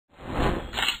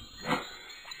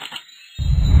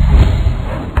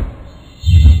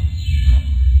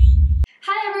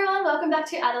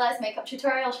to Eyedolize Makeup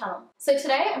tutorial channel. So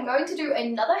today I'm going to do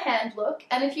another hand look,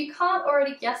 and if you can't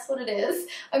already guess what it is,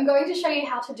 I'm going to show you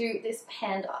how to do this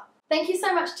panda. Thank you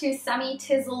so much to Sammy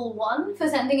Tizzle1 for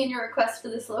sending in your request for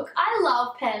this look. I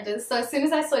love pandas, so as soon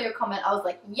as I saw your comment I was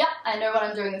like, yep, I know what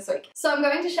I'm doing this week. So I'm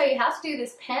going to show you how to do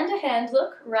this panda hand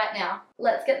look right now.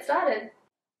 Let's get started.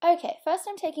 Okay, first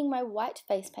I'm taking my white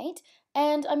face paint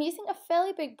and I'm using a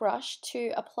fairly big brush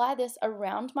to apply this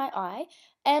around my eye,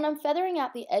 and I'm feathering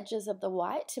out the edges of the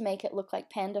white to make it look like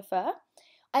panda fur.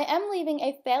 I am leaving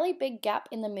a fairly big gap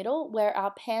in the middle where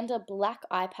our panda black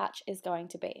eye patch is going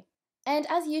to be. And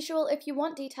as usual, if you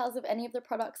want details of any of the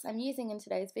products I'm using in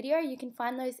today's video, you can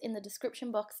find those in the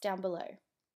description box down below.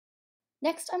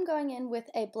 Next, I'm going in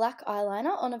with a black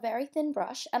eyeliner on a very thin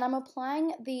brush, and I'm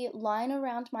applying the line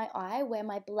around my eye where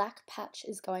my black patch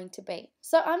is going to be.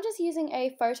 So I'm just using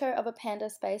a photo of a panda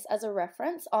face as a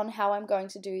reference on how I'm going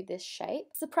to do this shape.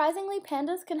 Surprisingly,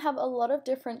 pandas can have a lot of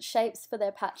different shapes for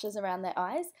their patches around their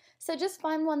eyes, so just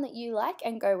find one that you like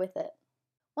and go with it.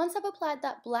 Once I've applied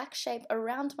that black shape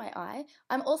around my eye,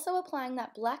 I'm also applying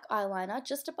that black eyeliner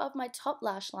just above my top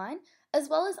lash line, as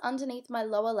well as underneath my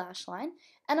lower lash line,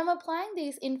 and I'm applying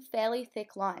these in fairly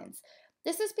thick lines.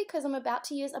 This is because I'm about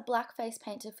to use a black face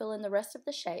paint to fill in the rest of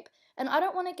the shape, and I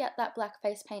don't want to get that black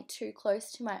face paint too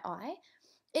close to my eye.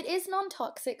 It is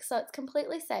non-toxic, so it's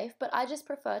completely safe, but I just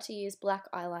prefer to use black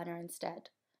eyeliner instead.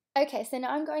 Okay, so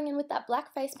now I'm going in with that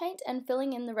black face paint and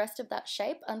filling in the rest of that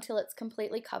shape until it's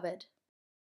completely covered.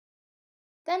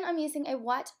 Then I'm using a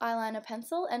white eyeliner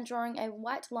pencil and drawing a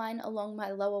white line along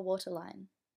my lower waterline.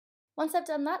 Once I've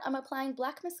done that, I'm applying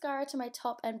black mascara to my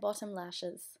top and bottom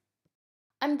lashes.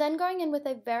 I'm then going in with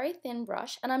a very thin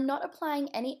brush, and I'm not applying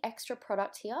any extra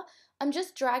product here. I'm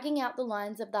just dragging out the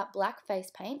lines of that black face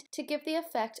paint to give the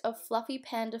effect of fluffy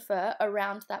panda fur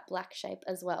around that black shape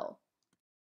as well.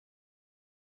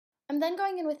 I'm then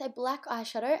going in with a black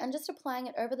eyeshadow and just applying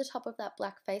it over the top of that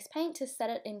black face paint to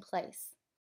set it in place.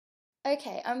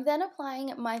 Okay, I'm then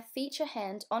applying my feature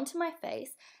hand onto my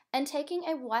face, and taking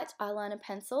a white eyeliner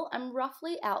pencil, I'm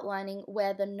roughly outlining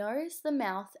where the nose, the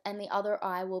mouth, and the other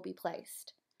eye will be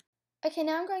placed. Okay,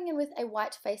 now I'm going in with a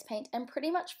white face paint and pretty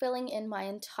much filling in my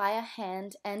entire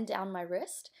hand and down my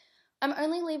wrist. I'm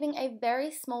only leaving a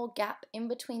very small gap in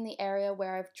between the area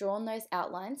where I've drawn those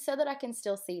outlines so that I can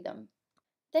still see them.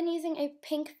 Then using a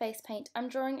pink face paint, I'm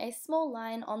drawing a small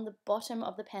line on the bottom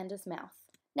of the panda's mouth.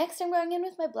 Next, I'm going in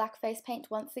with my black face paint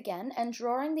once again and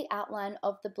drawing the outline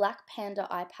of the black panda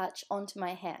eye patch onto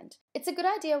my hand. It's a good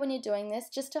idea when you're doing this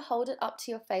just to hold it up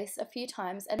to your face a few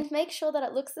times and make sure that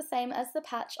it looks the same as the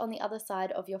patch on the other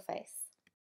side of your face.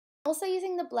 I'm also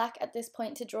using the black at this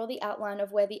point to draw the outline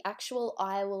of where the actual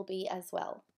eye will be as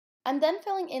well. I'm then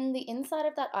filling in the inside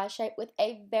of that eye shape with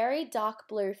a very dark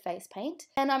blue face paint,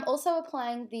 and I'm also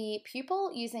applying the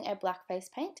pupil using a black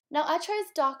face paint. Now I chose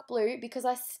dark blue because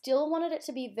I still wanted it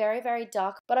to be very, very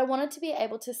dark, but I wanted to be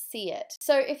able to see it.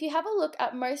 So if you have a look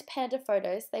at most panda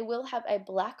photos, they will have a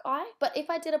black eye, but if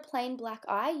I did a plain black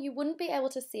eye, you wouldn't be able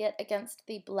to see it against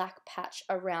the black patch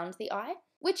around the eye,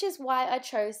 which is why I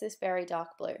chose this very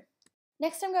dark blue.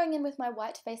 Next, I'm going in with my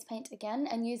white face paint again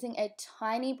and using a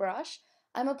tiny brush.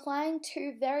 I'm applying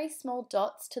two very small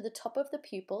dots to the top of the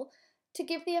pupil to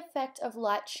give the effect of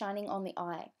light shining on the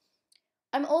eye.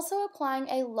 I'm also applying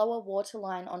a lower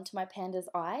waterline onto my panda's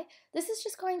eye. This is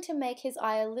just going to make his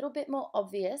eye a little bit more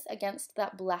obvious against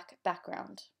that black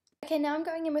background. Okay, now I'm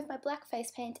going in with my black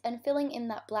face paint and filling in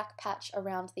that black patch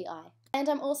around the eye. And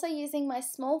I'm also using my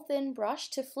small thin brush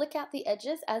to flick out the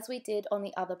edges as we did on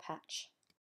the other patch.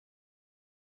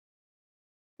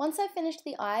 Once I've finished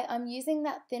the eye, I'm using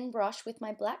that thin brush with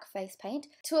my black face paint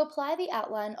to apply the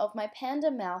outline of my panda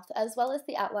mouth as well as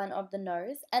the outline of the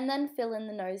nose, and then fill in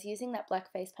the nose using that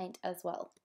black face paint as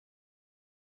well.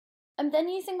 I'm then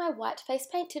using my white face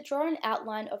paint to draw an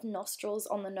outline of nostrils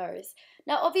on the nose.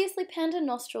 Now obviously panda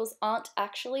nostrils aren't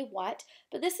actually white,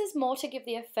 but this is more to give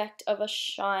the effect of a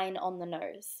shine on the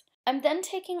nose. I'm then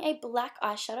taking a black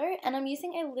eyeshadow and I'm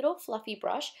using a little fluffy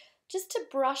brush just to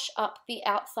brush up the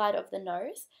outside of the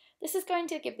nose. This is going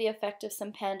to give the effect of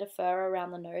some panda fur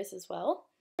around the nose as well.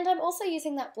 And I'm also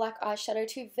using that black eyeshadow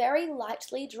to very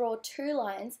lightly draw two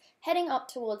lines heading up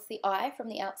towards the eye from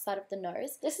the outside of the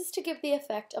nose. This is to give the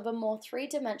effect of a more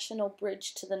three-dimensional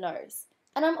bridge to the nose.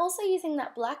 And I'm also using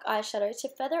that black eyeshadow to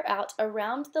feather out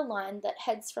around the line that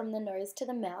heads from the nose to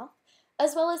the mouth,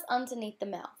 as well as underneath the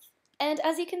mouth. And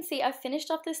as you can see, I've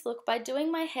finished off this look by doing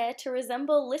my hair to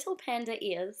resemble little panda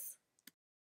ears.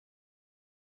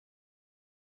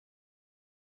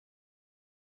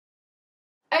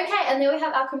 Okay, and there we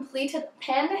have our completed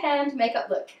panda hand makeup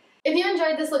look. If you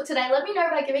enjoyed this look today, let me know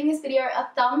by giving this video a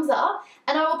thumbs up,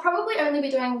 and I will probably only be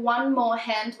doing one more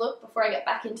hand look before I get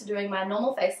back into doing my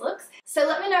normal face looks. So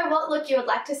let me know what look you would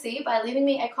like to see by leaving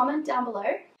me a comment down below.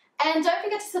 And don't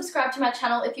forget to subscribe to my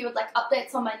channel if you would like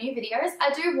updates on my new videos.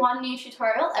 I do one new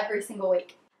tutorial every single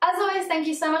week. As always, thank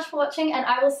you so much for watching, and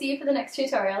I will see you for the next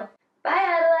tutorial. Bye,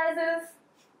 Eyedolizers!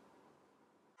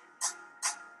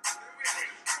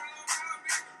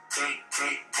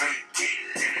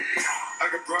 I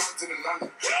got broads in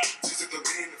Atlanta, just at the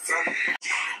way in the family.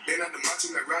 Been on the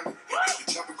macho like Randy,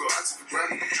 the chopper go out to the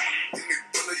granny. Then they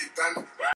bullet your bandit.